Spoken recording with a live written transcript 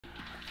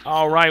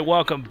Alright,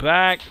 welcome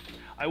back.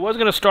 I was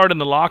going to start in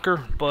the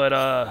locker, but,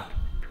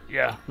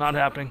 yeah, not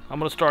happening. I'm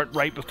going to start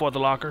right before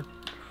the locker.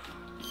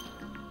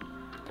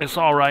 It's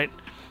alright.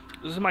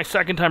 This is my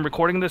second time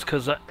recording this,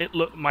 because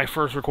my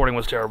first recording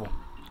was terrible.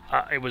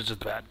 It was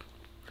just bad.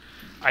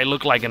 I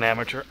look like an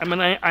amateur. I mean,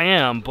 I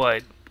am,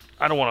 but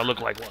I don't want to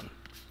look like one.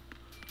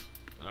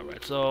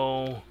 Alright,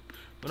 so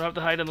we don't have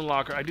to hide in the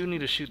locker. I do need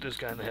to shoot this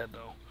guy in the head,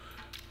 though.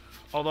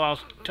 Although I'll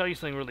tell you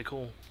something really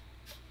cool.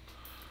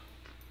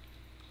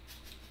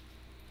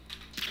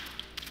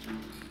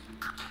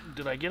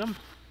 Did I get him?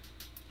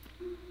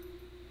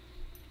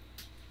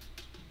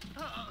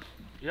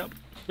 Yep.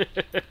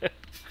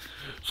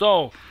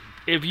 So,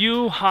 if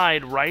you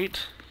hide right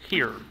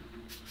here,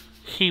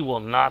 he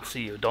will not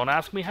see you. Don't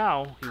ask me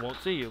how. He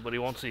won't see you, but he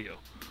won't see you.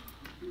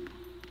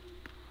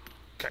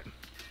 Okay.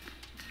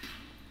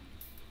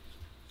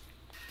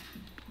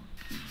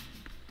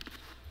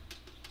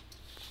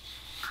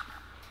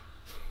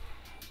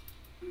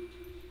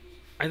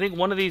 I think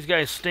one of these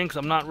guys stinks.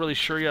 I'm not really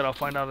sure yet. I'll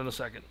find out in a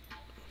second.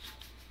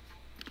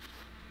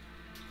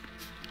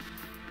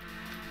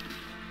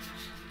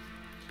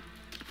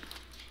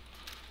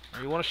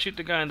 You want to shoot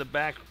the guy in the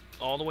back,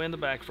 all the way in the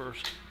back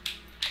first.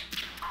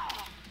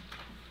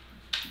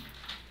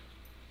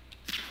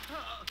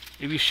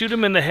 If you shoot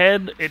him in the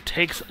head, it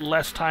takes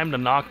less time to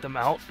knock them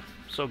out.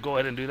 So go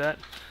ahead and do that.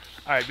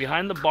 Alright,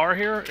 behind the bar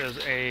here is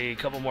a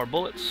couple more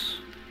bullets.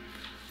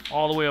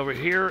 All the way over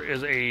here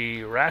is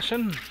a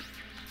ration.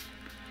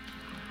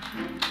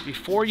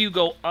 Before you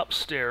go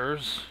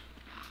upstairs,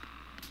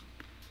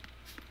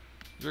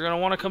 you're going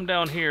to want to come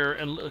down here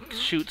and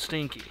shoot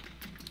Stinky.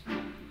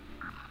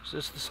 Is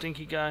this the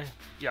stinky guy?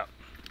 Yeah.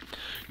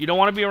 You don't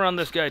want to be around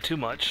this guy too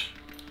much,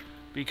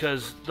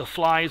 because the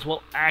flies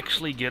will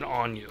actually get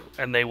on you,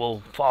 and they will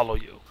follow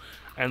you,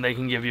 and they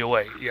can give you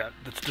away. Yeah,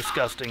 it's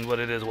disgusting, but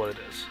it is what it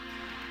is.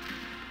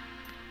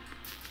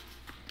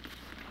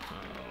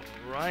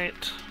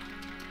 Alright.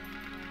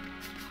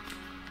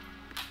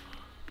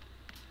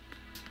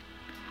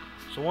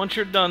 So once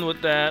you're done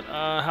with that,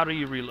 how do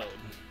you reload?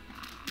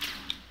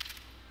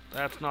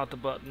 That's not the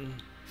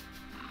button.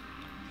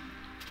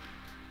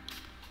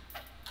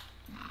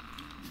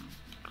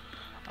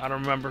 I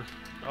don't remember.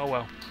 Oh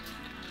well.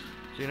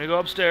 So you're going to go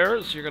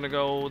upstairs. You're going to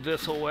go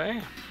this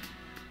way,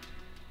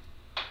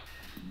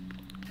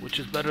 which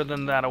is better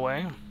than that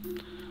away.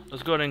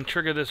 Let's go ahead and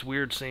trigger this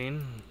weird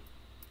scene.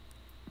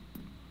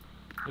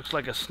 Looks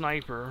like a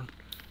sniper.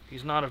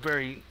 He's not a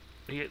very...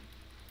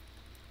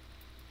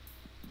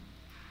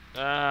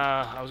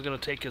 I was going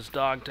to take his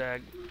dog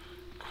tag.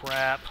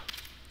 Crap.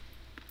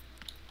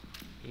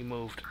 He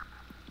moved.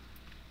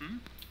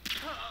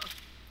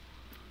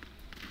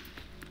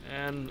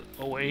 And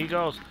away he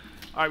goes.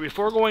 Alright,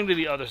 before going to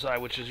the other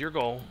side, which is your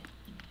goal,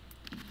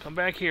 come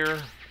back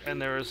here,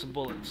 and there is some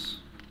bullets.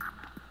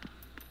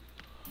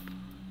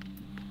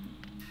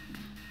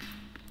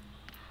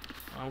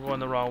 I'm going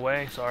the wrong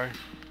way, sorry.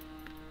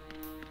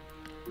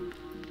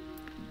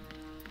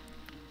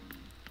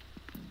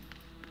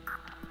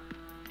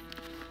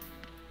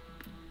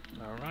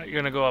 Alright,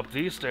 you're going to go up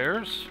these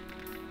stairs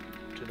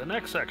to the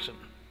next section.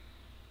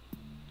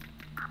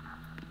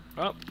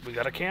 Oh, we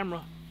got a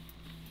camera.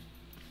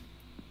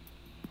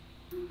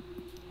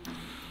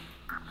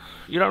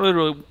 You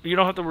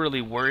don't have to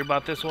really worry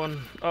about this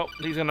one. Oh,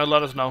 he's gonna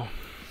let us know.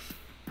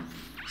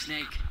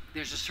 Snake,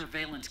 there's a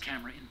surveillance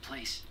camera in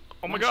place.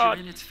 Oh my Once God!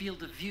 you're in its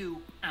field of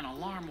view, an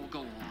alarm will go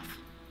off.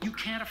 You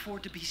can't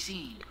afford to be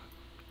seen.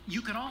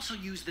 You can also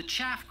use the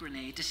chaff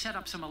grenade to set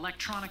up some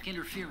electronic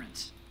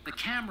interference. The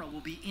camera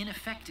will be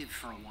ineffective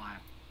for a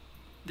while.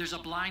 There's a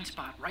blind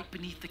spot right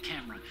beneath the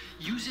camera.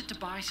 Use it to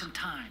buy some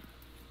time.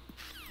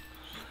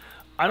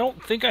 I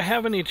don't think I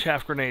have any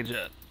chaff grenades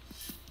yet.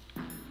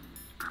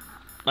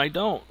 I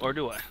don't, or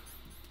do I?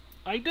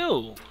 I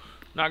do.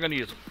 Not gonna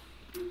use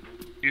them.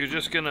 You're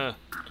just gonna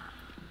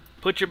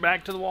put your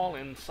back to the wall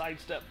and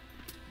sidestep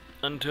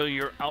until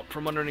you're out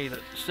from underneath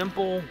it.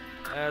 Simple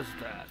as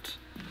that.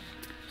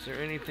 Is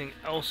there anything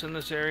else in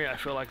this area? I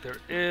feel like there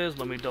is.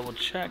 Let me double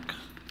check.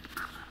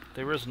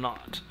 There is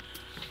not.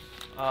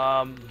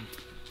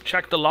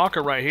 Check the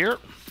locker right here.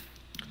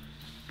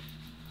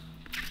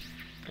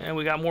 And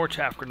we got more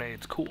chaff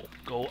grenades. Cool.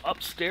 Go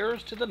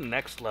upstairs to the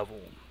next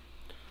level.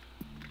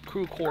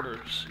 Crew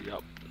quarters.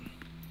 Yep.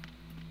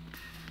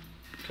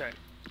 Okay.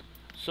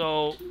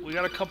 So, we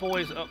got a couple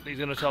ways up. He's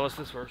going to tell us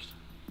this first.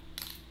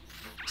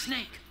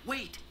 Snake,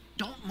 wait!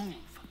 Don't move!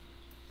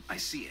 I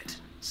see it.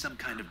 Some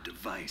kind of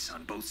device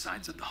on both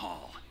sides of the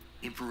hall.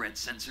 Infrared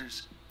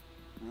sensors?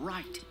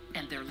 Right,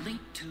 and they're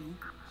linked to...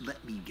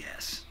 Let me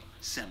guess.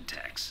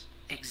 Semtex.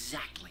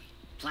 Exactly.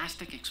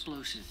 Plastic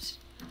explosives.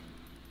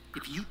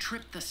 If you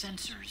trip the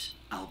sensors...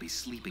 I'll be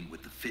sleeping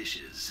with the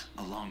fishes,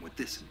 along with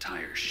this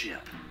entire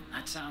ship.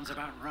 That sounds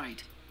about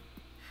right.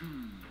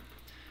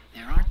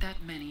 There aren't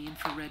that many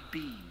infrared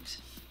beams.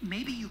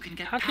 Maybe you can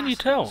get How can past you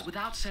tell? those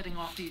without setting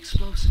off the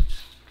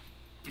explosives.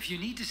 If you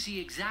need to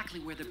see exactly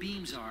where the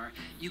beams are,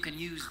 you can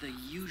use the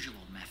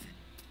usual method.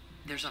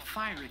 There's a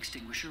fire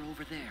extinguisher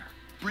over there.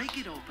 Break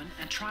it open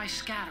and try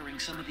scattering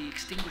some of the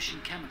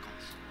extinguishing chemicals.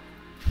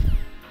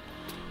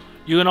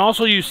 You can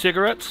also use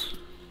cigarettes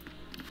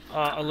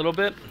a little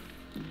bit.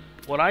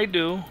 What I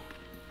do,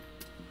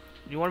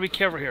 you want to be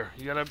careful here.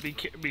 You gotta be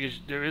because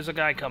there is a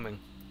guy coming.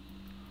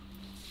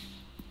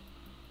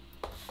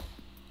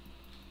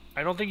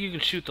 I don't think you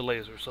can shoot the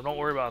laser, so don't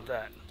worry about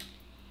that.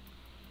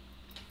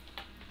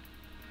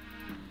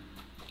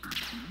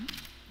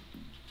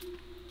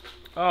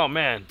 Oh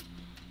man,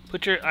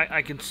 put your.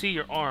 I can see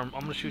your arm.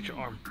 I'm gonna shoot your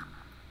arm.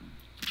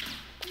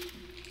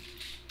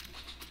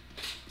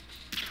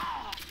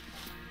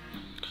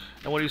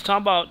 And when he's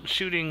talking about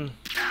shooting,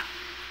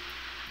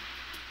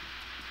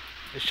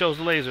 it shows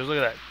the lasers. Look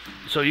at that.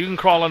 So you can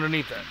crawl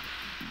underneath that.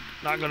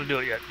 Not going to do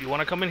it yet. You want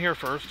to come in here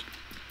first.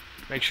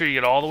 Make sure you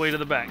get all the way to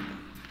the back.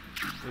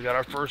 We got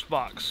our first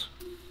box.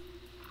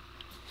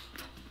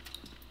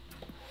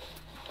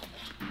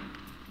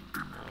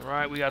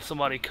 Alright, we got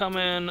somebody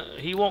coming.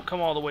 He won't come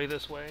all the way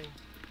this way.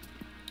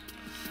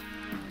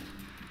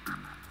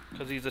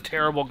 Because he's a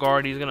terrible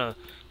guard. He's going to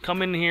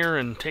come in here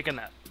and take a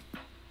nap.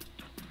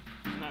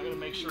 I'm going to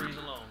make sure he's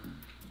alone.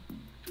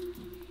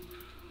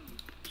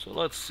 So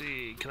let's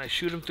see. Can I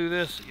shoot him through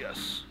this?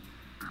 Yes.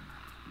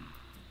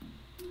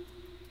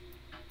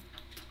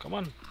 Come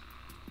on.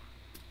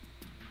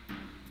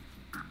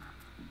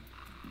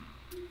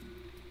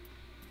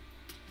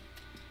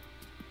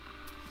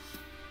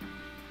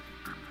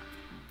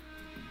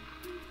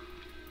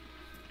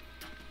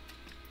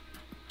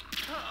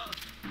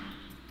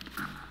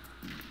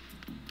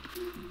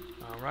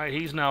 Alright,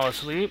 he's now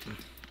asleep.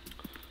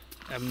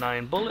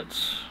 M9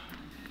 bullets.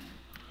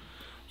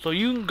 So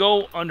you can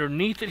go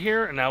underneath it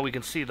here, and now we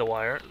can see the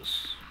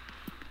wires.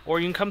 Or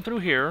you can come through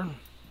here.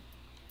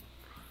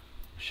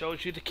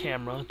 Shows you the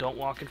camera. Don't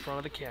walk in front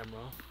of the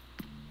camera.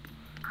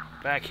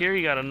 Back here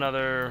you got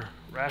another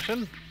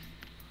ration.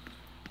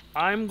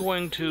 I'm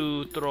going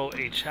to throw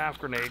a chaff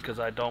grenade because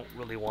I don't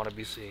really want to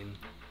be seen.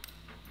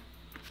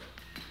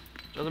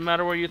 Doesn't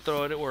matter where you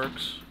throw it, it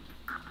works.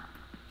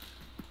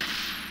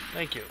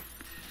 Thank you.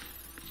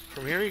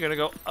 From here you're going to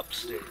go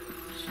upstairs.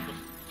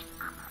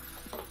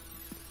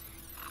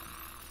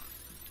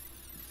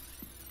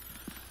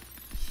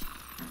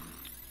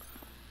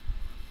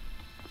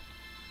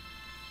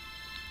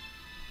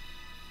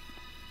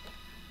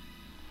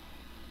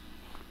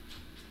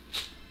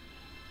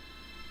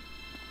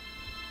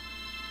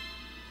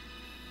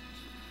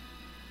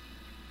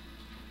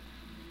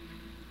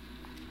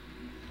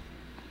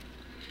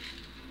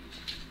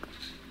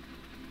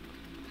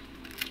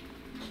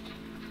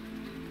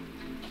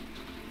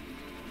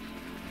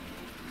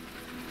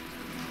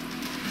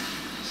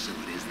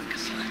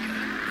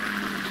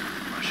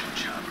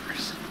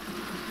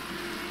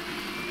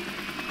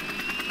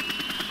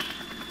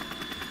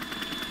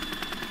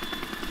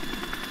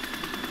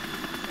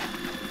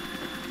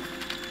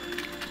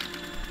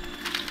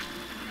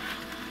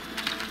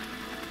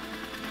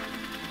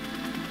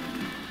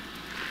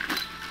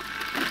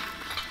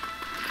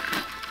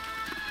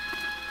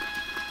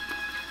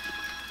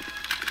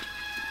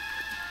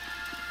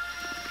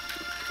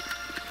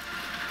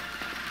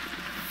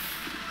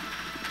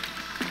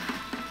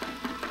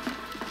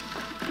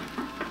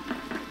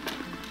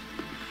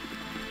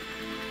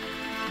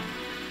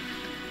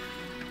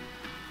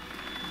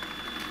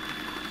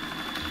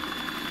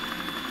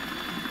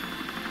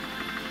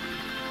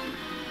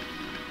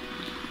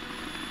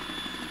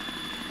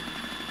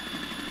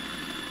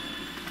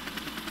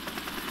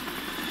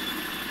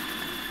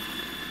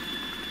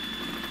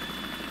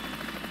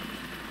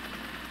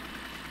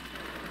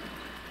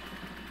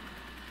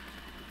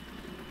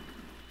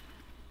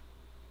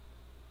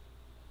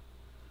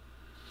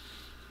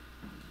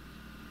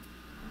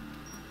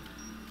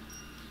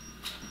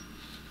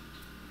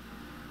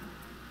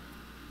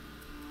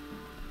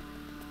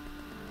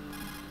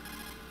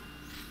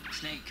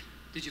 Snake,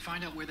 did you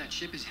find out where that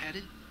ship is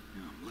headed?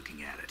 Yeah, I'm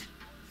looking at it.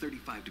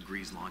 35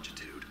 degrees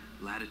longitude,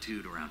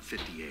 latitude around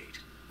 58.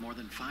 More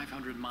than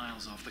 500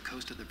 miles off the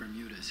coast of the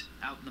Bermudas,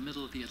 out in the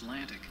middle of the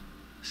Atlantic.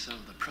 So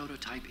the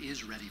prototype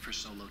is ready for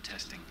solo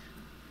testing.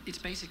 It's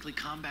basically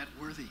combat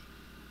worthy.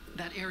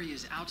 That area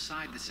is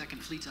outside the Second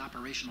Fleet's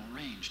operational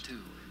range,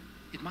 too.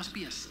 It must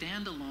be a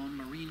standalone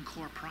Marine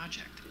Corps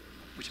project,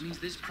 which means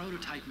this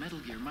prototype Metal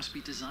Gear must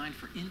be designed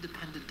for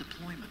independent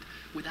deployment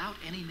without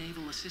any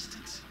naval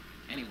assistance.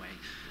 Anyway,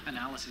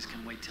 analysis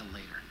can wait till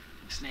later.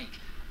 Snake,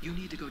 you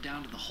need to go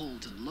down to the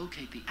hold to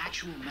locate the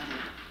actual metal.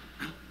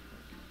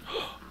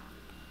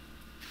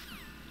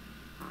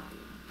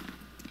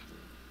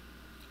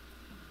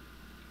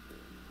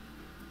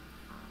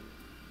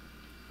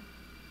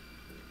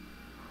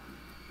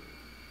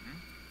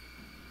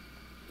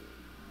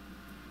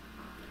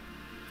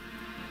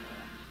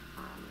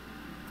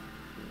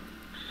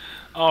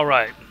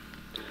 Alright.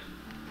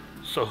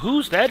 So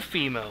who's that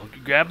female?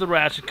 Grab the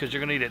ratchet because you're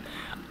going to need it.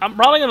 I'm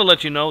probably going to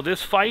let you know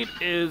this fight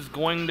is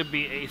going to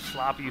be a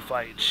sloppy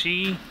fight.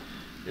 She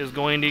is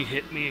going to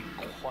hit me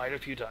quite a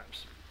few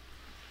times.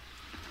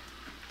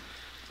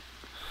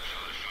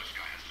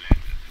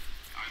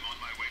 I'm on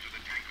my way to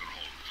the tanker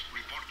hold.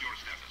 Report your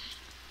status.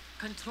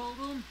 Control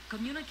room,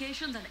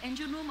 communications, and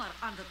engine room are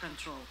under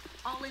control.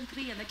 All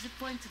entry and exit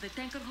points to the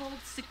tanker hold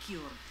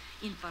secure.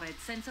 Infrared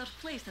sensors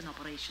placed and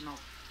operational.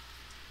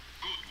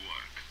 Good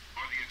work.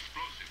 Are the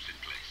explosives in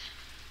place?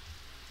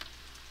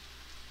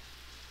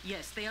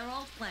 Yes, they are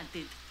all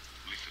planted.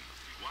 Listen,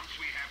 once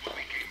we have what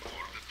we came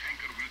for, the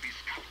tanker will be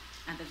scuttled.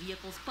 And the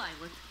vehicle's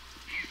pilot.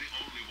 He's the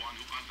only one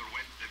who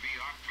underwent the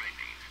VR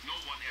training. No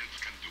one else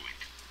can do it.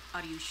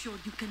 Are you sure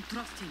you can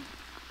trust him?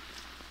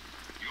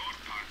 Your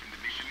part in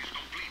the mission is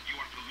complete. You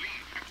are to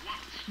leave at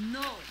once.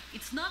 No,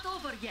 it's not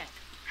over yet.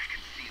 I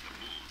can see the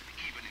moon,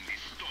 even in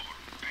this storm,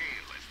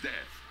 pale as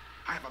death.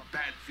 I have a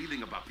bad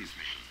feeling about this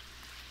mission.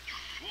 You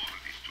swore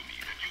this to me,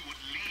 that you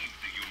would leave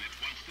the unit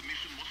once the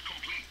mission was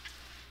complete.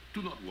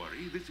 Do not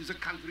worry. This is a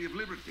country of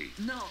liberty.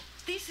 No,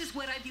 this is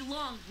where I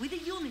belong, with the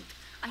unit.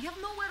 I have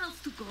nowhere else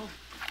to go.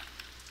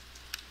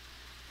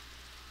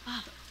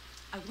 Father,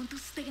 I want to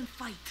stay and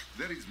fight.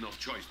 There is no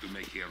choice to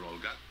make here,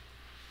 Olga.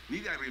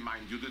 Need I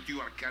remind you that you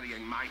are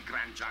carrying my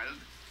grandchild?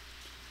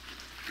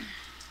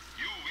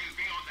 You will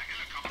be on the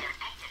helicopter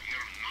out of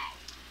here now.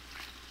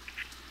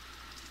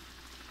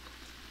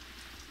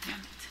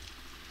 Damn it.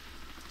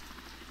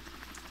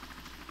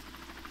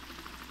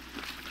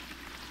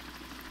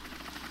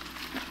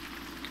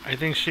 I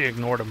think she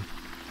ignored him.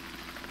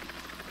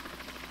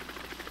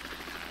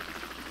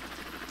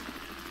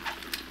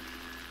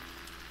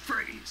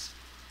 Freeze!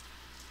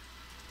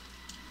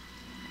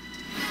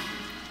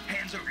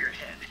 Hands over your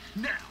head,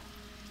 now!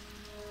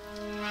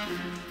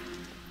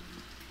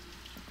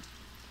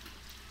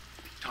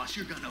 Toss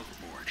your gun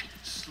overboard,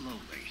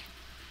 slowly.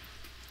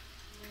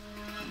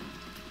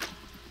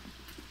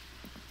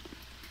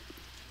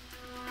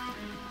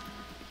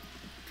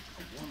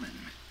 A woman.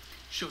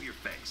 Show your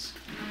face.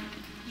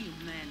 You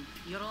men,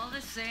 you're all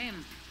the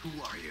same. Who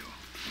are you?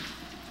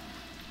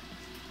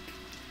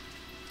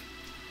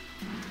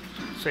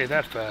 Say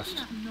that We fast.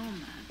 are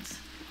nomads,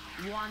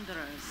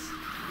 wanderers.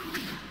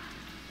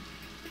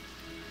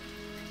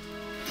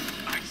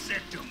 I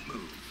said don't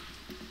move.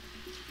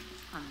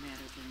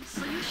 Americans.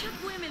 So you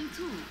shoot women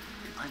too.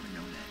 I'm a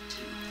nomad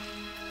too.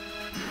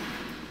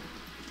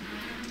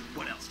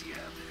 What else do you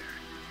have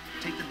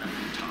there? Take the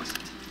knife and toss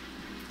it.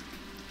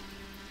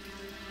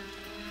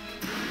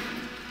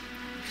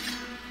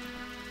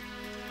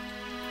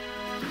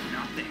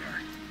 Not there.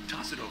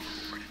 Toss it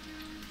overboard.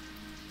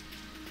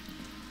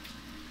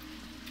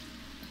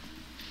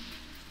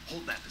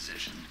 Hold that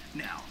position.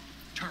 Now,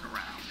 turn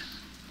around.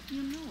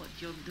 You know what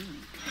you're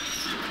doing.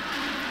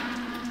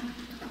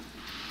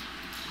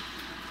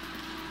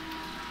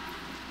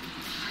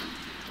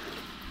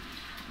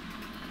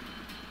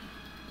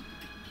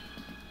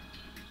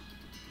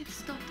 It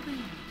stopped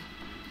raining.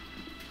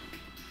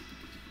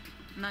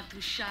 Not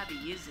too shabby,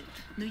 is it?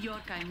 New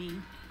York, I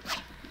mean.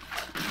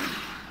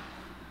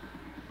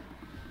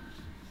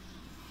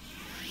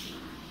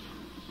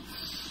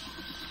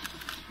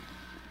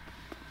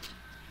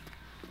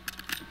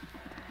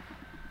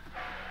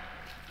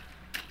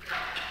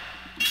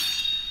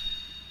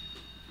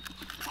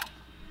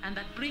 And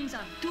that brings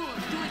our tour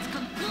to its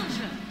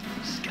conclusion.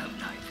 Scout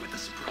knife with a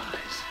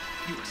surprise.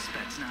 You a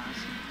Spetsnaz?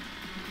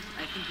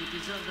 I think you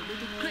deserve a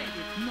little credit.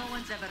 No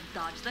one's ever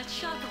dodged that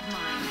shot of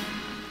mine.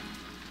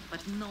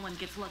 But no one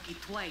gets lucky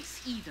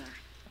twice, either.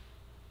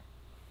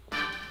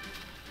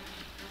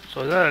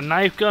 So is that a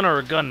knife gun or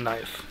a gun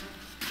knife?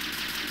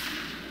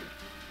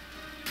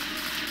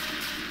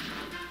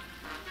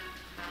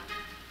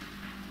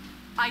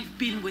 I've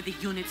been with the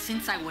unit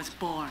since I was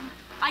born.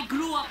 I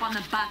grew up on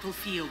the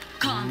battlefield.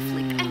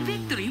 Conflict and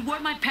victory were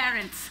my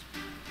parents.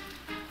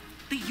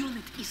 The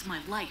unit is my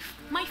life,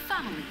 my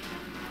family.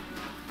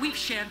 We've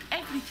shared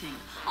everything,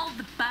 all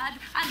the bad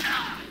and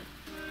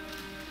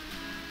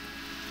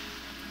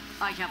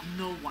I have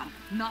no one,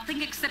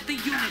 nothing except the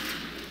unit.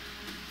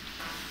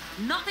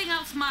 Nothing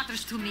else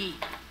matters to me.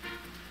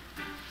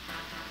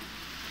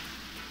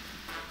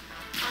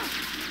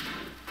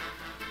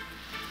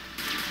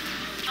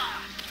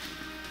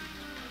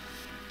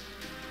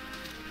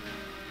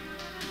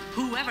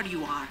 Whoever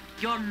you are,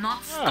 you're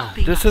not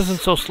stopping This us.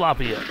 isn't so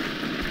sloppy yet.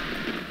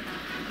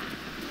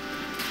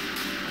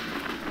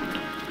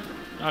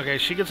 Okay,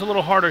 she gets a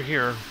little harder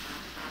here.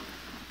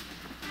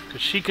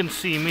 Because she can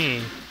see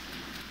me.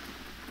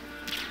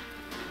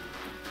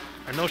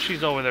 I know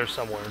she's over there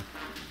somewhere.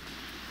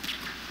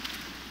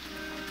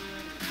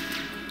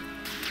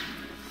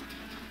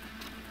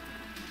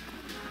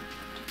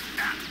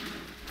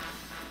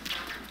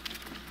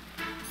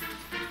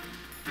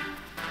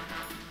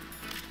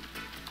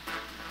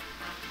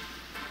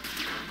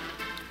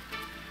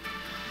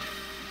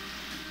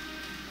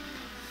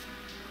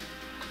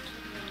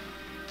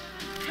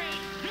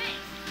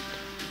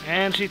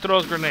 And she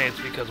throws grenades,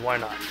 because why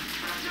not?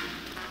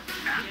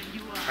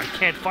 I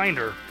can't find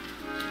her.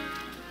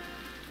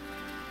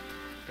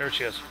 There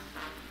she is.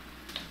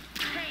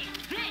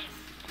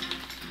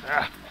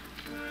 Ah.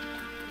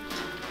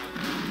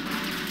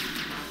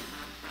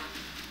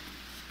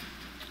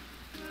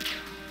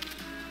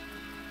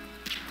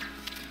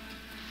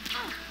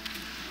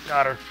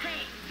 Got her.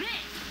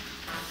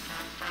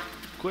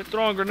 Quit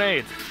throwing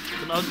grenades.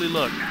 It's an ugly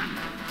look.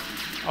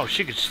 Oh,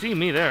 she could see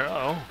me there.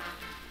 Uh-oh.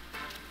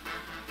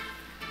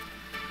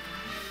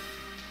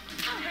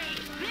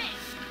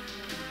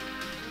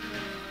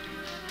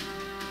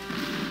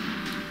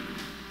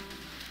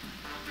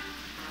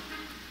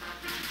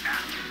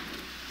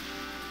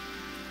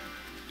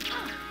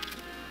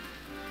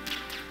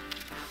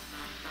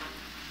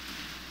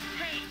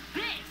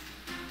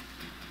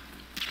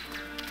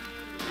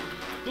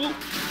 Ooh.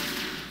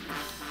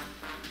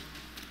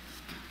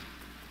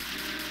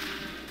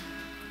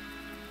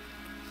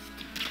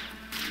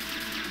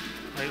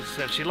 Like I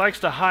said, she likes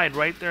to hide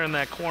right there in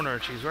that corner.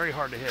 She's very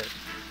hard to hit.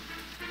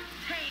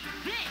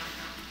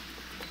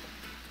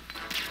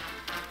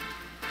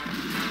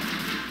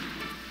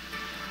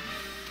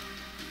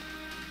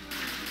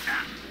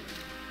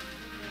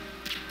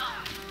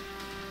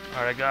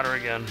 Alright, I got her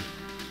again.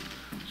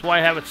 That's why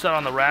I have it set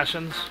on the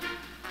rations.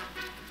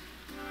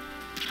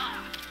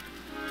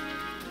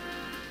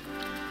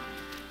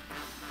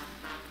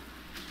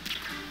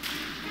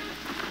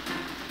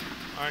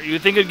 Alright, you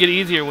would think it'd get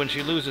easier when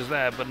she loses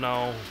that, but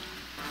no.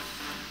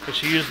 Because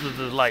she uses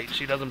the light.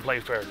 She doesn't play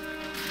fair.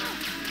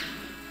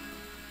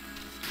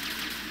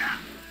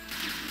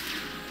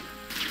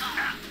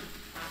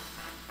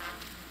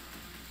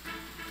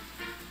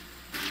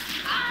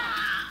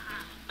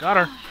 Got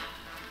her.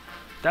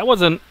 That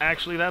wasn't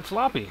actually that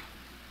sloppy.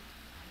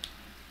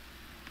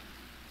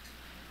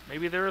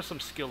 Maybe there is some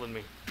skill in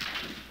me.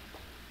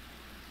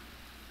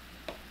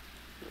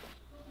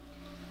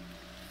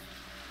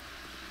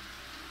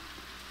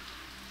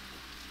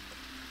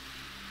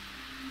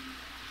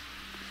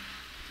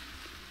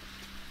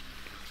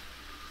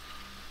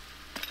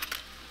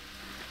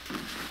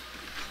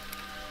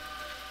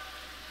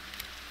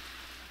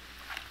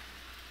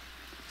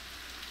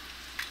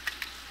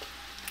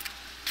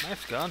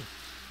 Nice gun.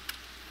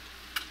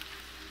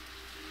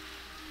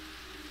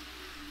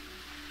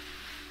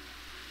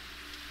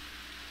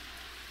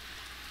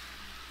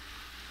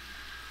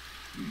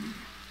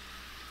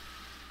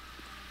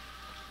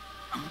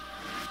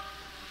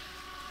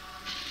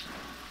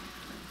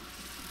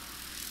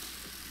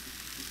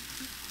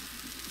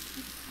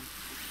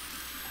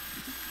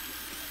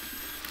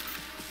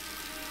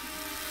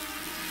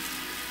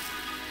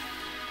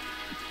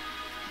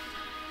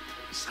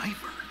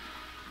 Cypher.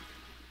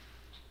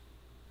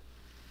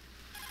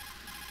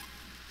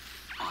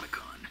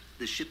 Otacon,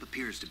 the ship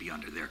appears to be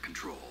under their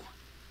control.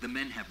 The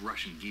men have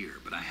Russian gear,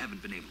 but I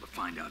haven't been able to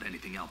find out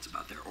anything else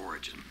about their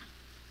origin.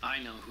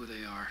 I know who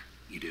they are.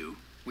 You do?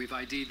 We've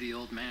ID'd the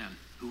old man,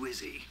 Who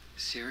is he?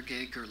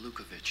 Sergei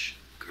Gerlukovich.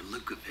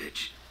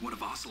 Gerlukovich, one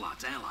of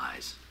Ocelot's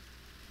allies.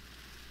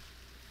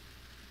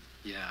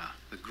 Yeah,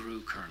 the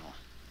GRU colonel.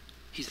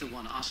 He's the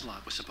one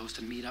Ocelot was supposed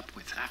to meet up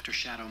with after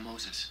Shadow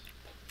Moses.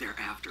 They're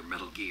after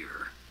Metal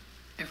Gear.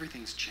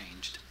 Everything's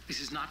changed.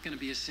 This is not going to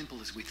be as simple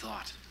as we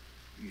thought.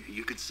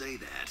 You could say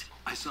that.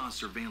 I saw a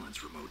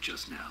surveillance remote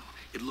just now.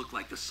 It looked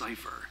like the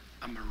Cypher.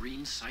 A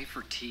Marine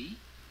Cypher T?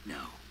 No,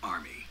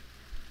 Army.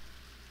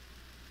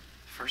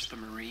 First the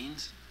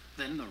Marines,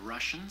 then the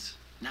Russians,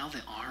 now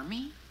the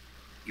Army?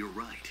 You're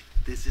right.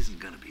 This isn't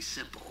gonna be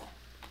simple.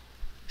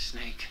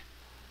 Snake,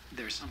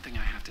 there's something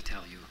I have to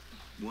tell you.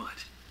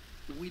 What?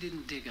 We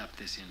didn't dig up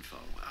this info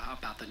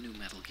about the new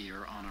Metal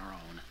Gear on our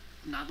own.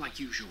 Not like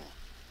usual.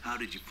 How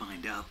did you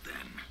find out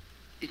then?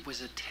 It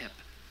was a tip.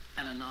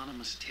 An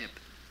anonymous tip.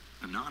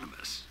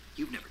 Anonymous?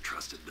 You've never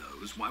trusted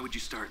those. Why would you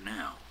start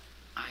now?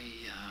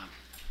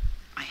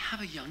 I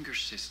have a younger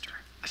sister,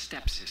 a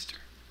stepsister.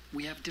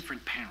 We have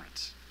different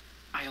parents.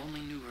 I only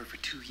knew her for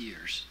 2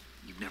 years.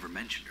 You've never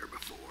mentioned her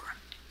before.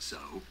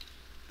 So?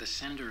 The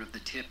sender of the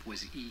tip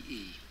was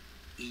EE.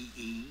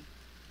 EE?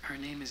 Her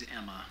name is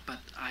Emma, but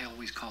I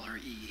always call her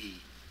EE.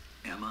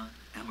 Emma?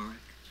 Emmerich?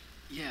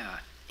 Yeah,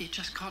 it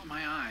just caught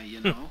my eye, you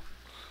know?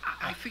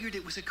 I figured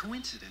it was a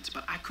coincidence,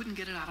 but I couldn't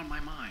get it out of my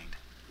mind.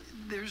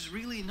 There's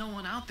really no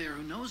one out there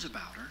who knows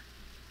about her.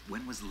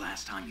 When was the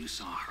last time you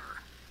saw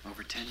her?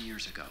 Over 10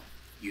 years ago.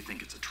 You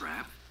think it's a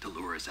trap to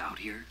lure us out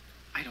here?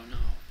 I don't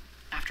know.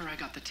 After I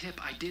got the tip,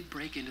 I did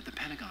break into the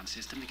Pentagon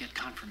system to get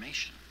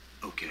confirmation.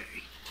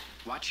 Okay.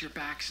 Watch your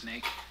back,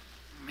 Snake.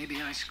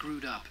 Maybe I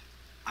screwed up.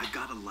 I've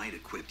got a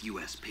light-equipped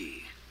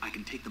USP. I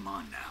can take them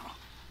on now.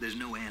 There's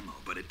no ammo,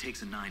 but it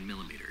takes a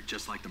 9mm,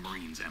 just like the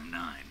Marines'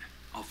 M9.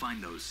 I'll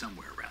find those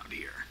somewhere around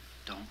here.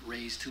 Don't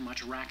raise too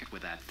much racket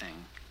with that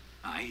thing.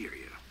 I hear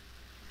you.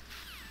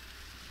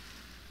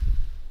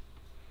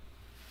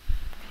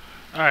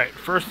 Alright,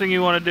 first thing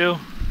you want to do,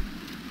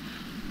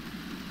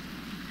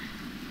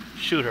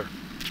 shoot her.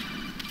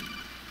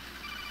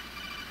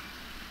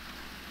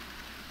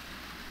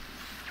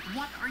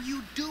 What are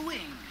you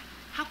doing?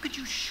 How could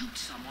you shoot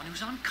someone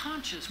who's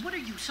unconscious? What are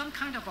you, some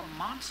kind of a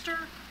monster?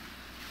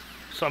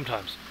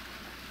 Sometimes.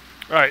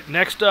 Alright,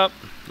 next up,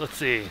 let's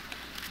see.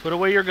 Put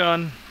away your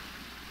gun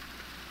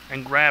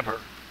and grab her.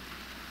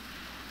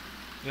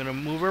 You're going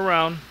to move her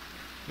around.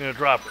 You're going to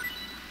drop her.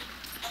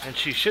 And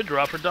she should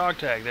drop her dog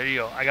tag. There you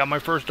go. I got my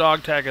first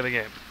dog tag of the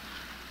game.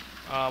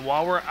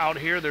 While we're out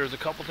here, there's a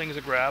couple things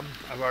to grab.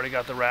 I've already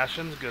got the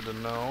rations. Good to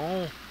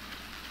know.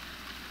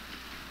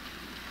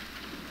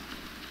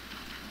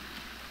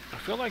 I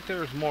feel like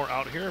there's more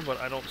out here,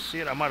 but I don't see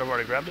it. I might have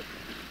already grabbed it.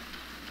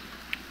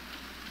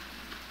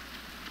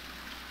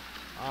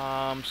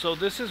 So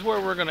this is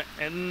where we're gonna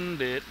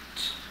end it.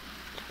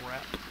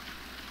 Crap.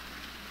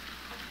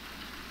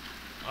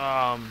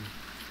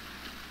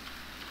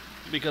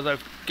 Because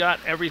I've got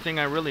everything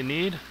I really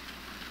need,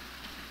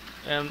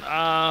 and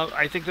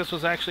I think this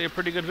was actually a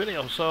pretty good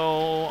video.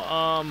 So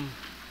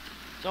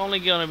it's only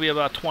gonna be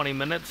about 20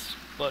 minutes.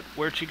 But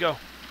where'd she go?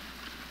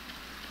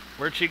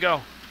 Where'd she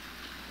go?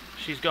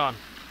 She's gone.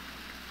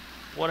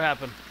 What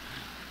happened?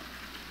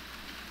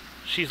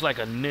 She's like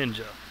a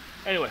ninja.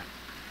 Anyway,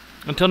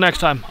 until next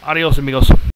time, adios amigos.